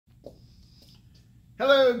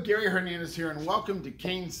Hello, Gary Hernandez here, and welcome to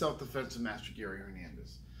Cane Self-Defense Master Gary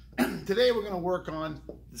Hernandez. Today we're going to work on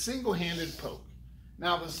the single-handed poke.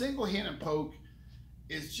 Now, the single-handed poke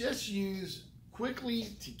is just used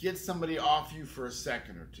quickly to get somebody off you for a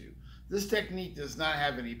second or two. This technique does not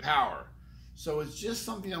have any power, so it's just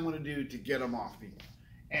something I'm going to do to get them off me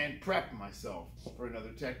and prep myself for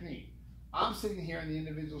another technique. I'm sitting here and the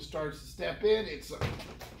individual starts to step in. It's a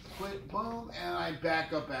quick boom, and I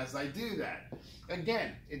back up as I do that.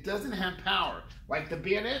 Again, it doesn't have power. Like the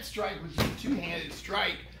bayonet strike, which is a two-handed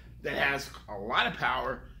strike that has a lot of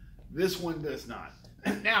power, this one does not.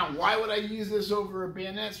 Now, why would I use this over a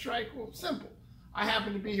bayonet strike? Well, simple. I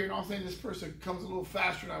happen to be here, and all of a sudden this person comes a little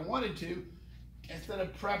faster than I wanted to. Instead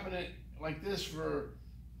of prepping it like this for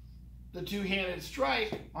the two-handed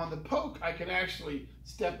strike, on the poke, I can actually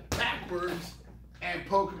step backwards and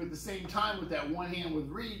poke them at the same time with that one hand with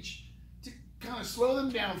reach to kind of slow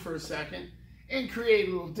them down for a second and create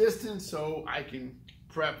a little distance so I can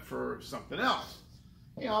prep for something else.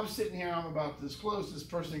 You know, I'm sitting here, I'm about this close, this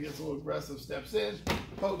person gets a little aggressive, steps in,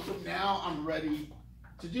 pokes them, now I'm ready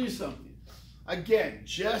to do something. Again,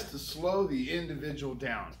 just to slow the individual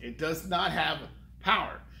down. It does not have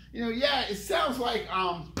power. You know, yeah, it sounds like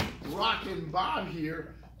I'm rocking Bob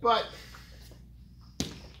here, but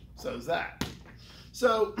so's that.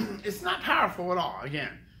 So it's not powerful at all.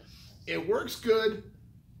 Again, it works good,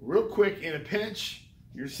 real quick in a pinch.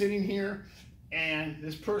 You're sitting here, and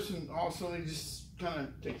this person also, they just kind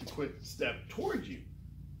of take a quick step towards you,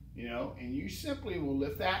 you know, and you simply will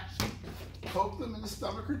lift that, poke them in the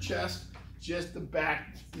stomach or chest, just to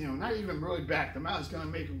back, you know, not even really back them out. It's going to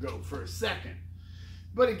make them go for a second,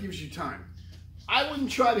 but it gives you time. I wouldn't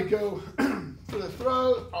try to go for the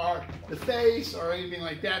throat or the face or anything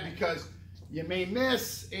like that, because you may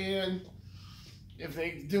miss, and if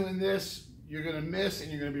they're doing this, you're going to miss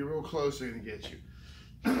and you're going to be real close, they're going to get you.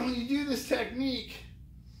 When you do this technique,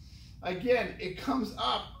 again, it comes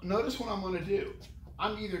up. Notice what I'm going to do.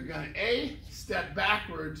 I'm either going to A, step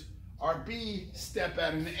backwards, or B, step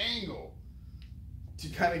at an angle to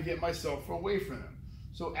kind of get myself away from them.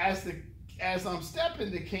 So as I'm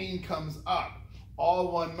stepping, the cane comes up.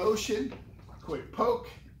 All one motion, quick poke,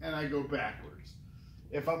 and I go backwards.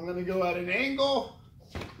 If I'm going to go at an angle,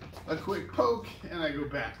 a quick poke, and I go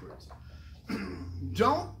backwards.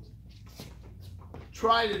 Don't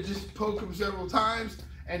try to just poke them several times,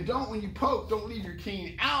 and don't, when you poke, don't leave your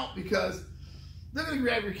cane out, because they're going to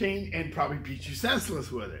grab your cane and probably beat you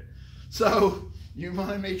senseless with it. So you want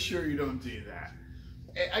to make sure you don't do that.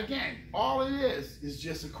 Again, all it is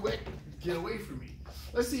just a quick get away from me.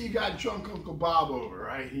 Let's say you got drunk Uncle Bob over,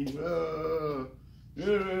 right? He's, you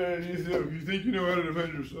think you know how to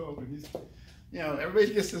defend yourself, and he's, you know,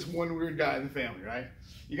 everybody gets this one weird guy in the family, right?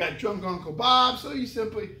 You got drunk Uncle Bob, so you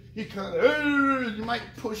kind of, you might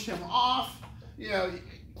push him off. You know,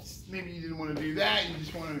 maybe you didn't want to do that. You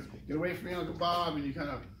just want to get away from Uncle Bob, and you kind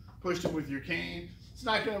of pushed him with your cane. It's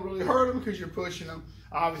not going to really hurt him because you're pushing him.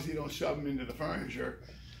 Obviously, don't shove him into the furniture.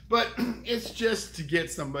 But it's just to get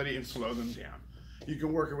somebody and slow them down. You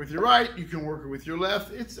can work it with your right, you can work it with your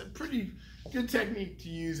left. It's a pretty good technique to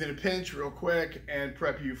use in a pinch real quick and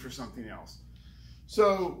prep you for something else.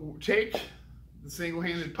 So take the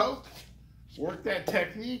single-handed poke, work that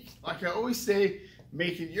technique. Like I always say,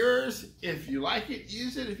 make it yours. If you like it,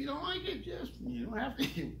 use it. If you don't like it, just, you don't have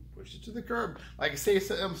to push it to the curb. Like I say in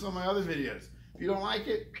some of my other videos, if you don't like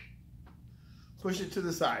it, push it to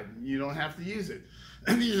the side. You don't have to use it.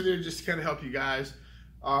 And these are there just to kind of help you guys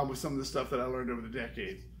with some of the stuff that I learned over the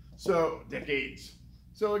decades. So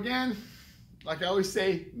again, like I always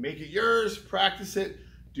say, make it yours, practice it,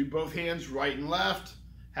 do both hands right and left,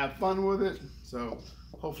 have fun with it. So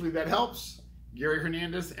hopefully that helps. Gary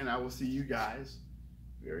Hernandez, and I will see you guys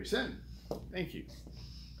very soon. Thank you.